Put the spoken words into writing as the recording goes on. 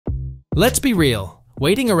Let's be real,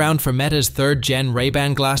 waiting around for Meta's 3rd-Gen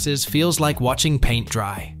Ray-Ban glasses feels like watching paint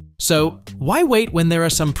dry. So, why wait when there are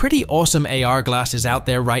some pretty awesome AR glasses out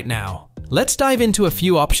there right now? Let's dive into a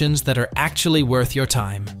few options that are actually worth your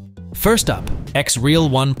time. First up,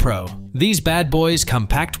 XREAL One Pro. These bad boys come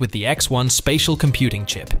packed with the X1 spatial computing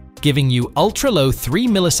chip, giving you ultra-low 3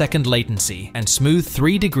 millisecond latency and smooth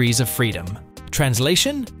 3 degrees of freedom.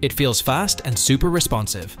 Translation? It feels fast and super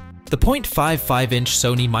responsive. The 0.55-inch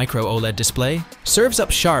Sony Micro OLED display serves up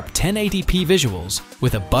sharp 1080p visuals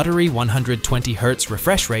with a buttery 120Hz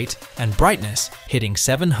refresh rate and brightness hitting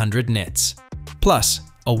 700 nits. Plus,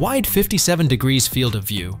 a wide 57 degrees field of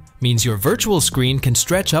view means your virtual screen can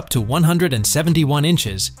stretch up to 171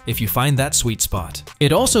 inches if you find that sweet spot.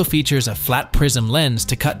 It also features a flat prism lens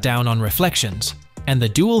to cut down on reflections, and the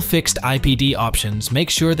dual fixed IPD options make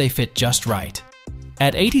sure they fit just right.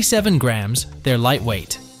 At 87 grams, they're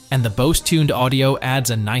lightweight, and the Bose-tuned audio adds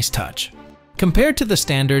a nice touch. Compared to the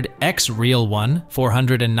standard XREAL One,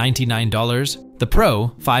 $499, the Pro,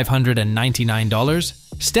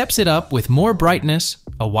 $599, steps it up with more brightness,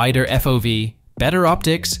 a wider FOV, better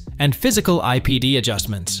optics, and physical IPD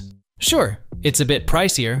adjustments. Sure, it's a bit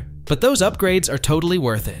pricier, but those upgrades are totally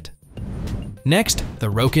worth it. Next,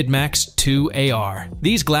 the Rokid Max 2 AR.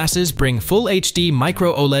 These glasses bring full HD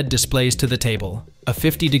micro OLED displays to the table, a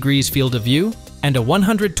 50 degrees field of view, and a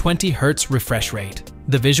 120Hz refresh rate.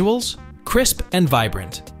 The visuals? Crisp and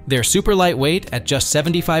vibrant. They're super lightweight at just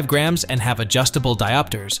 75 grams and have adjustable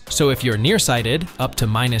diopters, so if you're nearsighted, up to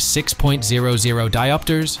 -6.00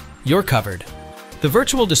 diopters, you're covered. The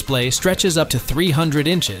virtual display stretches up to 300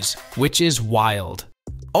 inches, which is wild.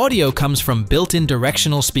 Audio comes from built-in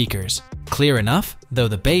directional speakers. Clear enough, though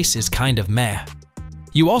the bass is kind of meh.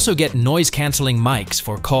 You also get noise-canceling mics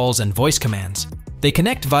for calls and voice commands. They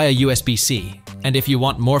connect via USB-C, and if you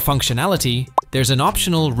want more functionality, there's an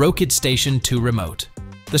optional Rokid Station 2 remote.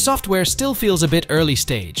 The software still feels a bit early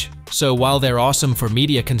stage, so while they're awesome for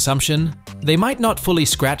media consumption, they might not fully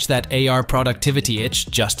scratch that AR productivity itch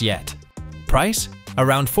just yet. Price?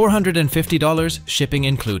 Around $450, shipping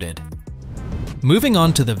included. Moving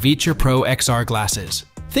on to the VITURE Pro XR Glasses.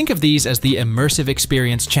 Think of these as the immersive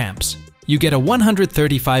experience champs. You get a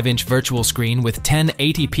 135-inch virtual screen with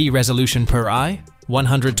 1080p resolution per eye,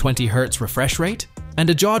 120Hz refresh rate, and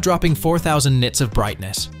a jaw-dropping 4000 nits of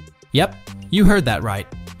brightness. Yep, you heard that right,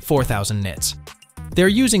 4000 nits. They're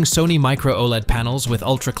using Sony Micro OLED panels with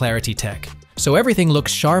ultra clarity tech, so everything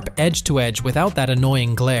looks sharp edge to edge without that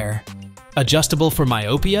annoying glare. Adjustable for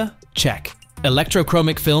myopia? Check.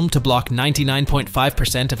 Electrochromic film to block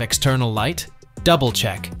 99.5% of external light? Double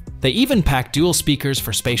check. They even pack dual speakers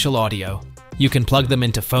for spatial audio. You can plug them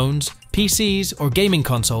into phones, PCs, or gaming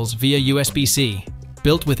consoles via USB-C.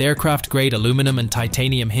 Built with aircraft-grade aluminum and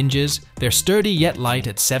titanium hinges, they're sturdy yet light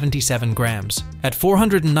at 77 grams. At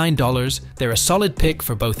 $409, they're a solid pick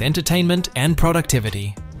for both entertainment and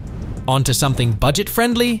productivity. On to something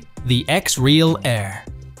budget-friendly, the XREAL Air.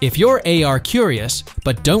 If you're AR curious,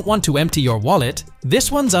 but don't want to empty your wallet,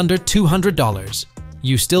 this one's under $200.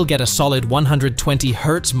 You still get a solid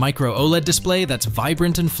 120Hz micro OLED display that's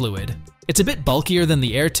vibrant and fluid. It's a bit bulkier than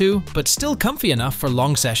the Air 2, but still comfy enough for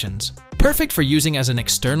long sessions. Perfect for using as an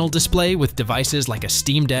external display with devices like a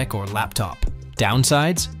Steam Deck or laptop.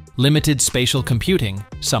 Downsides? Limited spatial computing,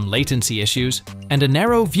 some latency issues, and a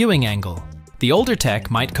narrow viewing angle. The older tech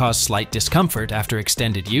might cause slight discomfort after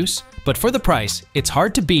extended use, but for the price, it's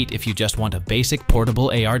hard to beat if you just want a basic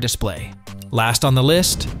portable AR display. Last on the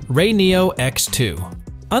list, RayNeo X2.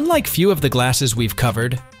 Unlike few of the glasses we've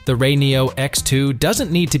covered, the RayNeo X2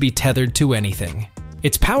 doesn't need to be tethered to anything.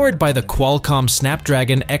 It's powered by the Qualcomm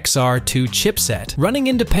Snapdragon XR2 chipset, running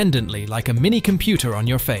independently like a mini computer on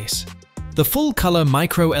your face. The full-color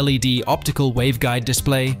micro-LED optical waveguide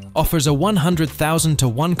display offers a 100,000 to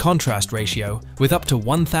 1 contrast ratio with up to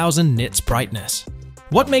 1000 nits brightness.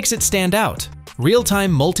 What makes it stand out?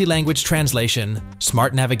 Real-time multi-language translation,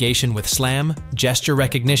 smart navigation with SLAM, gesture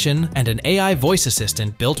recognition, and an AI voice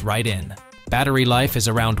assistant built right in. Battery life is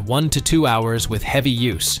around 1 to 2 hours with heavy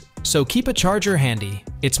use, so keep a charger handy.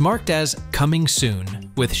 It's marked as coming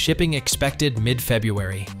soon, with shipping expected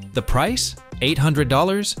mid-February. The price?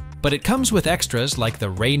 $800, but it comes with extras like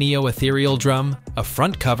the RayNeo ethereal drum, a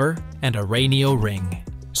front cover, and a RayNeo ring.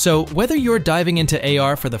 So whether you're diving into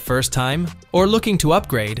AR for the first time or looking to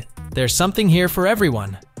upgrade, there's something here for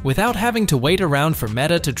everyone, without having to wait around for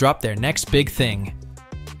Meta to drop their next big thing.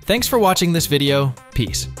 Thanks for watching this video.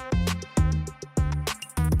 Peace.